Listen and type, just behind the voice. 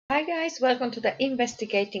Hi guys, welcome to the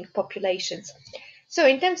Investigating Populations. So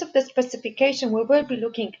in terms of the specification, we will be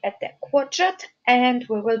looking at the quadrat and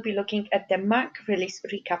we will be looking at the mark release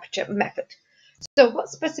recapture method. So what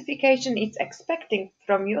specification is expecting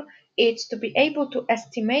from you is to be able to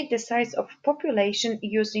estimate the size of population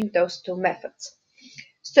using those two methods.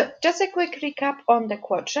 So just a quick recap on the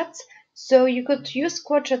quadrats. So you could use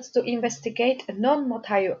quadrats to investigate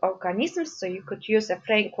non-motile organisms. So you could use a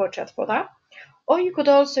frame quadrat for that. Or you could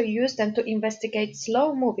also use them to investigate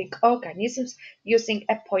slow-moving organisms using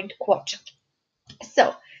a point quadrat.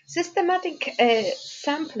 So, systematic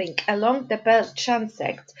sampling along the belt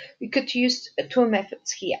transect, we could use two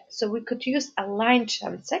methods here. So we could use a line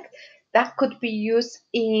transect that could be used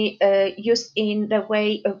in the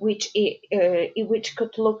way of which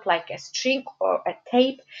could look like a string or a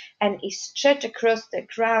tape and is stretched across the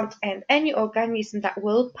ground, and any organism that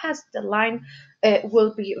will pass the line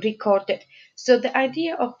will be recorded. So the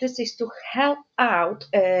idea of this is to help out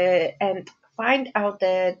and find out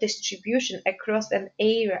the distribution across an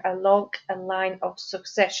area along a line of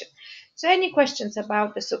succession. So any questions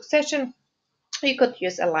about the succession, you could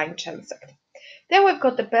use a line transect. Then we've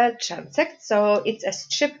got the belt transect, so it's a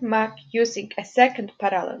strip mark using a second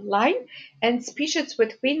parallel line, and species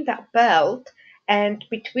within that belt and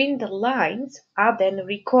between the lines are then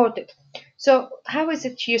recorded. So how is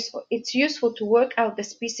it useful? It's useful to work out the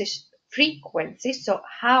species frequency, so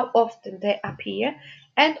how often they appear,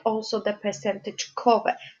 and also the percentage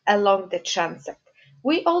cover along the transect.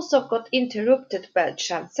 We also got interrupted belt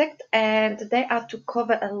transect, and they are to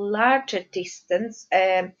cover a larger distance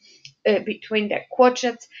between the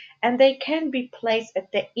quadrants, and they can be placed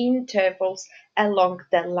at the intervals along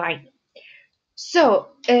the line. So,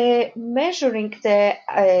 measuring the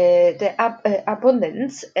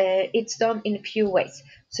abundance, it's done in a few ways.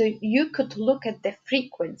 So you could look at the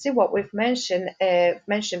frequency, what we've mentioned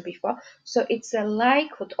before. So it's a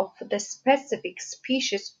likelihood of the specific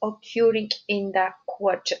species occurring in that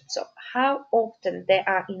quadrant. So how often they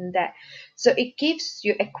are in there. So it gives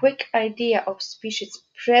you a quick idea of species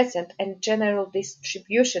present and general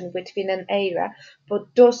distribution within an area,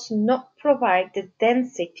 but does not provide the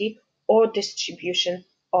density or distribution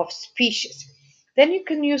of species. Then you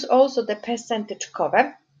can use also the percentage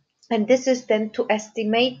cover, and this is then to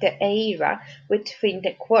estimate the area within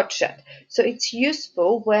the quadrant. So it's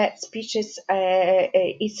useful where species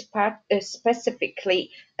is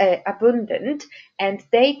specifically abundant, and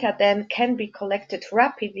data then can be collected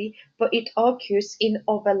rapidly, but it occurs in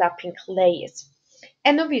overlapping layers.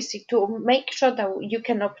 And obviously, to make sure that you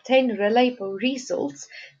can obtain reliable results,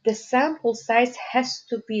 the sample size has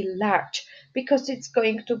to be large because it's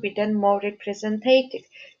going to be then more representative.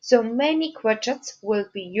 So many quadrats will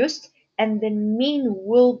be used and the mean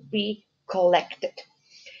will be collected.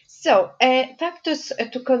 So factors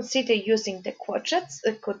to consider using the quadrats,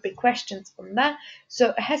 there could be questions on that. So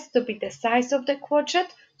it has to be the size of the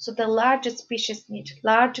quadrat. So the larger species need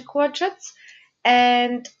larger quadrats,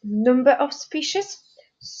 and number of species.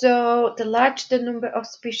 So the larger the number of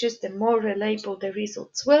species, the more reliable the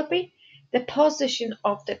results will be. The position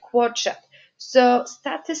of the quadrat. So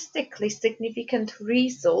statistically significant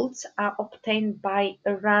results are obtained by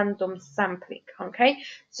a random sampling. Okay,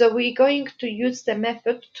 so we're going to use the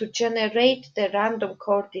method to generate the random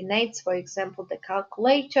coordinates, for example, the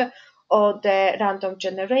calculator or the random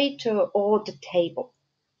generator or the table.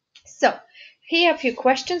 So here are a few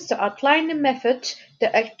questions. To outline the method the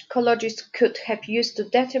ecologist could have used to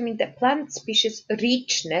determine the plant species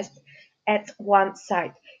richness at one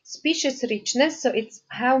site. Species richness, so it's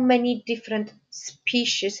how many different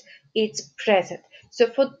species it's present. So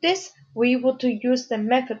for this, we would use the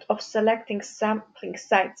method of selecting sampling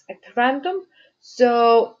sites at random.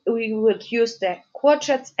 So we would use the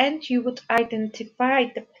quadrats and you would identify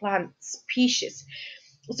the plant species.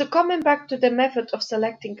 So coming back to the method of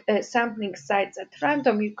selecting sampling sites at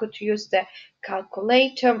random, you could use the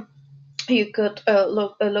calculator. You could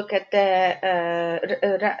look at the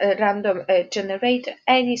random generator,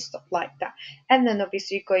 any stuff like that. And then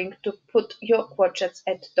obviously you're going to put your quadrats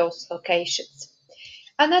at those locations.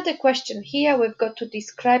 Another question here, we've got to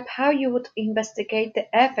describe how you would investigate the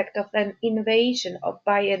effect of an invasion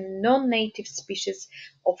by a non-native species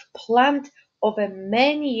of plant over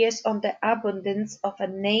many years on the abundance of a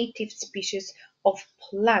native species of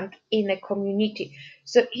plant in a community.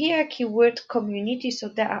 So here keyword community, so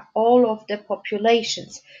there are all of the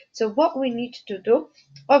populations. So what we need to do,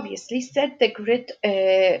 obviously set the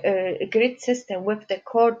grid system with the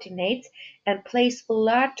coordinates and place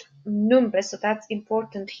large numbers, so that's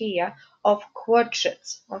important here, of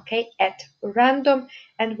quadrats, okay, at random,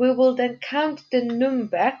 and we will then count the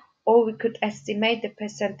number or we could estimate the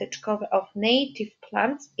percentage cover of native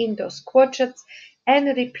plants in those quadrants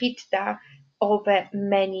and repeat that over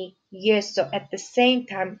many years, so at the same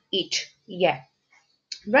time each year.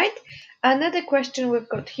 Right? Another question we've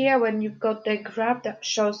got here, when you've got the graph that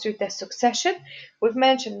shows you the succession, we've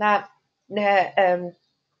mentioned that the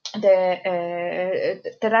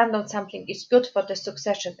the random sampling is good for the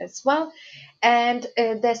succession as well, and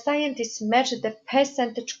the scientists measure the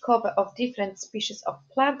percentage cover of different species of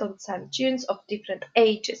plant on sand dunes of different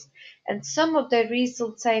ages, and some of the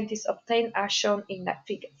results scientists obtained are shown in that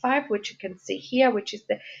figure 5, which you can see here, which is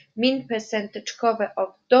the mean percentage cover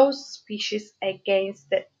of those species against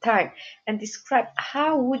the time, and describe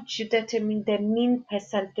how would you determine the mean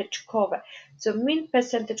percentage cover. So mean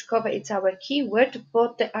percentage cover is our keyword,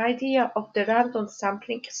 but the idea of the random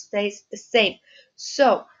sampling stays the same.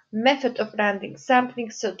 So method of random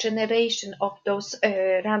sampling, so generation of those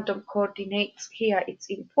random coordinates here, it's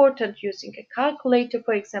important using a calculator,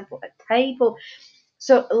 for example, a table.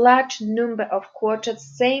 So large number of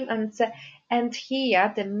quadrants, same answer, and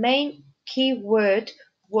here the main keyword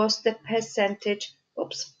was the percentage,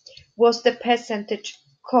 was the percentage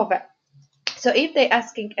cover. So if they're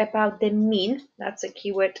asking about the mean, that's a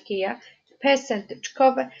keyword here, percentage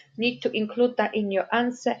cover, need to include that in your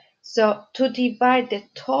answer. So to divide the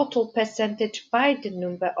total percentage by the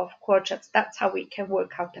number of quadrants, that's how we can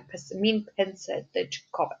work out the mean percentage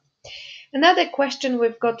cover. Another question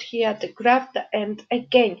we've got here, the graph, and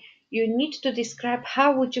again, you need to describe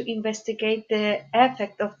how would you investigate the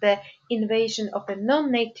effect of the invasion of a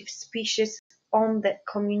non-native species on the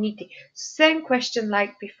community. Same question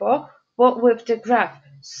like before, but with the graph.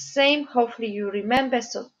 Same, hopefully you remember.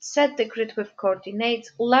 So set the grid with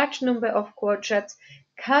coordinates, large number of quadrants,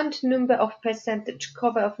 count number of percentage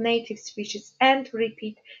cover of native species, and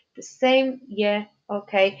repeat the same year,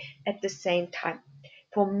 okay, at the same time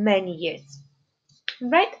for many years.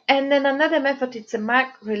 Right, and then another method, it's a mark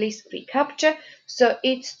release recapture. So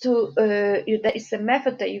it's to that is a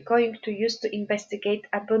method that you're going to use to investigate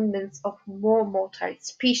abundance of more motile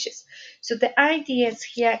species. So the idea is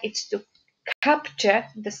here is to capture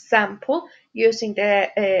the sample using the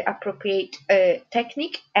appropriate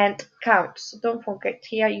technique and count. So don't forget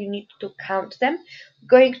here you need to count them.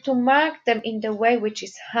 Going to mark them in the way which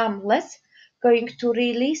is harmless. Going to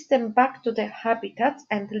release them back to their habitats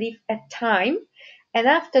and leave a time. And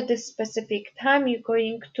after this specific time, you're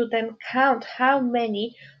going to then count how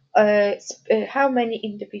many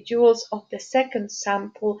individuals of the second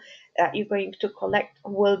sample that you're going to collect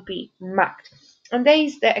will be marked. And there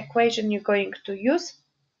is the equation you're going to use.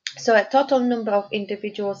 So a total number of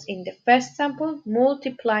individuals in the first sample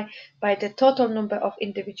multiply by the total number of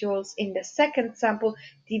individuals in the second sample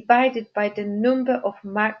divided by the number of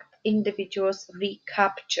marked individuals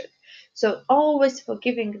recaptured. So always for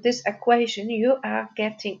giving this equation, you are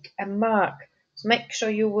getting a mark. So make sure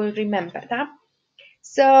you will remember that.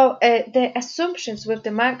 So the assumptions with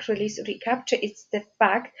the mark release recapture is the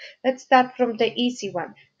fact, let's start from the easy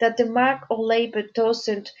one, that the mark or label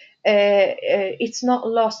doesn't, it's not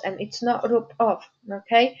lost and it's not rubbed off,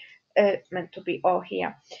 okay, meant to be all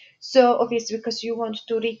here. So obviously because you want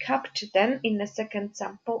to recapture them in the second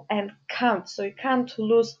sample and count, so you can't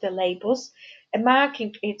lose the labels. A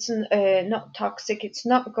marking, it's not toxic, it's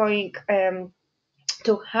not going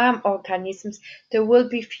to harm organisms. There will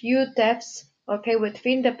be few deaths, okay,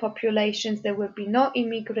 within the populations. There will be no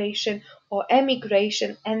immigration or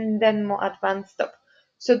emigration, and then more advanced stuff.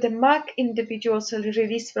 So the marked individuals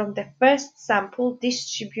released from the first sample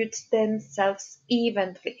distribute themselves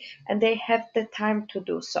evenly, and they have the time to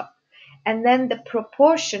do so. And then the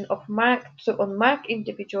proportion of marked to unmarked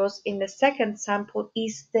individuals in the second sample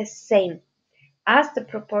is the same as the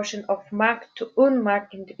proportion of marked to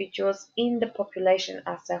unmarked individuals in the population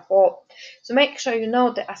as a whole. So make sure you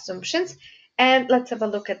know the assumptions, and let's have a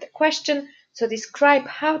look at the question. So describe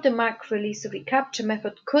how the mark release recapture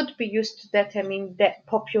method could be used to determine the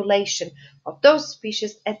population of those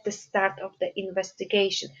species at the start of the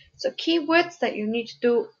investigation. So keywords that you need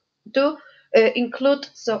to do include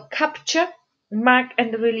so capture, mark,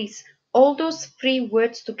 and release. All those three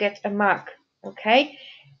words to get a mark, okay?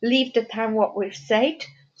 Leave the time what we've said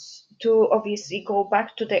to obviously go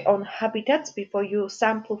back to their own habitats before you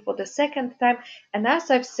sample for the second time. And as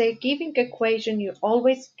I've said, giving equation, you're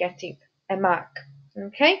always getting a mark.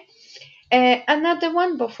 Okay. Another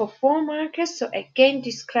one, but for 4 markers. So again,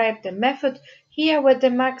 describe the method here where the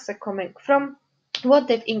marks are coming from, what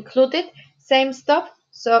they've included, same stuff.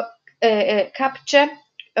 So capture,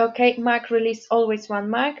 okay, mark release, always 1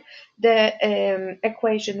 mark. The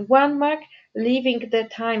equation 1 mark. Leaving the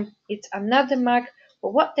time, it's another mark.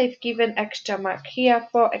 But what they've given extra mark here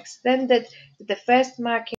for extended to the first mark